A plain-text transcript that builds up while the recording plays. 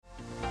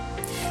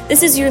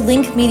This is your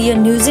Link Media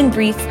News in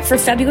Brief for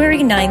February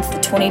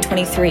 9th,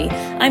 2023.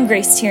 I'm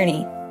Grace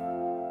Tierney.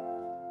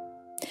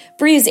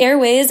 Breeze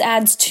Airways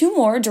adds 2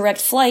 more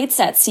direct flights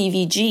at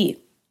CVG.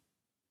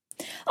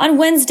 On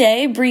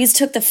Wednesday, Breeze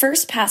took the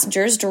first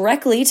passengers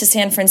directly to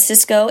San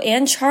Francisco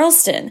and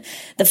Charleston.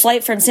 The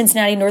flight from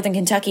Cincinnati Northern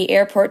Kentucky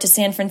Airport to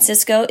San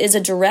Francisco is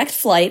a direct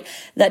flight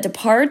that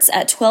departs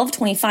at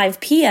 12:25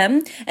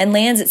 p.m. and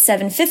lands at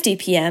 7:50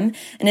 p.m.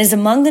 and is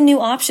among the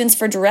new options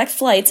for direct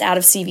flights out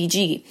of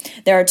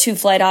CVG. There are 2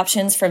 flight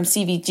options from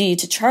CVG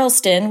to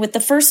Charleston, with the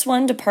first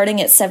one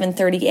departing at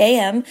 7:30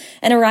 a.m.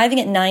 and arriving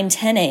at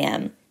 9:10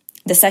 a.m.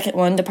 The second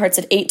one departs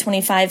at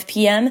 8:25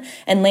 p.m.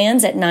 and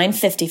lands at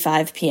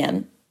 9:55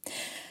 p.m.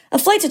 A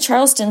flight to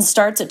Charleston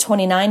starts at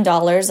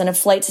 $29 and a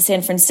flight to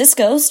San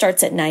Francisco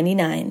starts at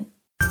 $99.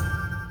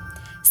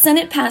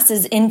 Senate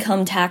passes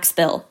income tax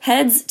bill,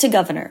 heads to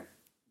governor.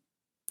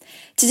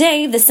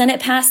 Today, the Senate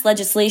passed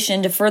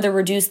legislation to further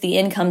reduce the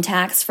income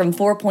tax from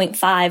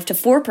 4.5% to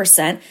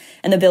 4%,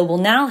 and the bill will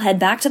now head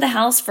back to the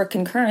House for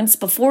concurrence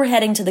before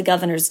heading to the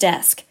governor's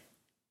desk.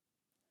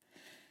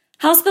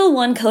 House Bill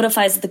 1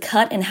 codifies the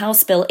cut in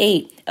House Bill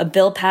 8, a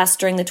bill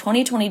passed during the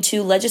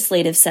 2022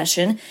 legislative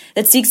session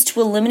that seeks to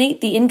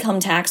eliminate the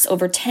income tax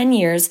over 10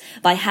 years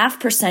by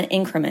 0.5%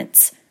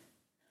 increments.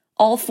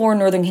 All 4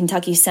 Northern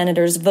Kentucky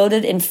senators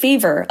voted in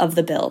favor of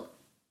the bill.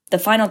 The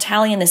final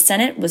tally in the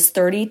Senate was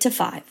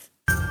 30-5.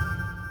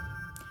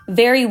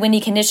 Very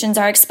windy conditions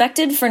are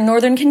expected for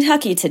Northern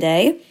Kentucky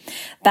today.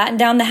 Batten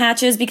down the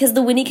hatches because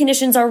the windy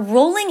conditions are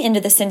rolling into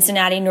the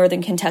Cincinnati,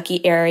 Northern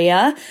Kentucky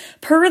area.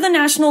 Per the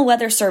National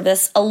Weather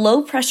Service, a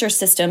low-pressure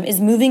system is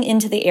moving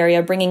into the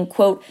area, bringing,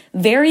 quote,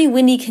 very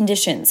windy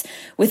conditions,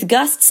 with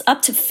gusts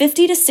up to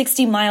 50 to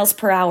 60 miles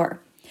per hour.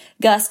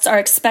 Gusts are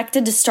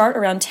expected to start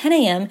around 10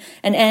 a.m.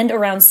 and end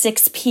around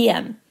 6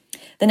 p.m.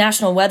 The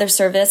National Weather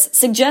Service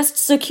suggests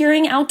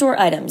securing outdoor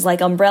items like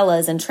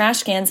umbrellas and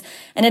trash cans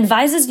and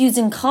advises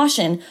using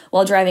caution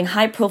while driving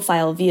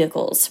high-profile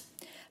vehicles.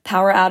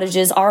 Power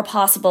outages are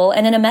possible,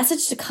 and in a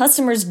message to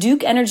customers,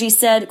 Duke Energy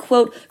said,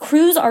 quote,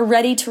 crews are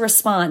ready to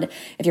respond.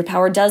 If your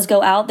power does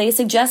go out, they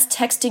suggest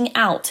texting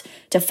OUT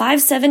to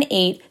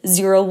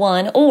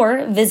 57801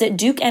 or visit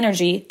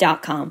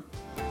dukeenergy.com.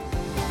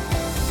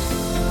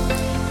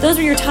 Those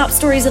are your top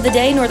stories of the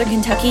day, Northern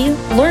Kentucky.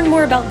 Learn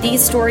more about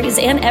these stories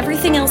and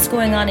everything else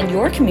going on in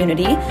your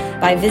community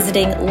by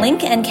visiting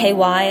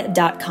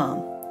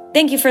linknky.com.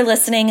 Thank you for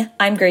listening.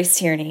 I'm Grace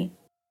Tierney.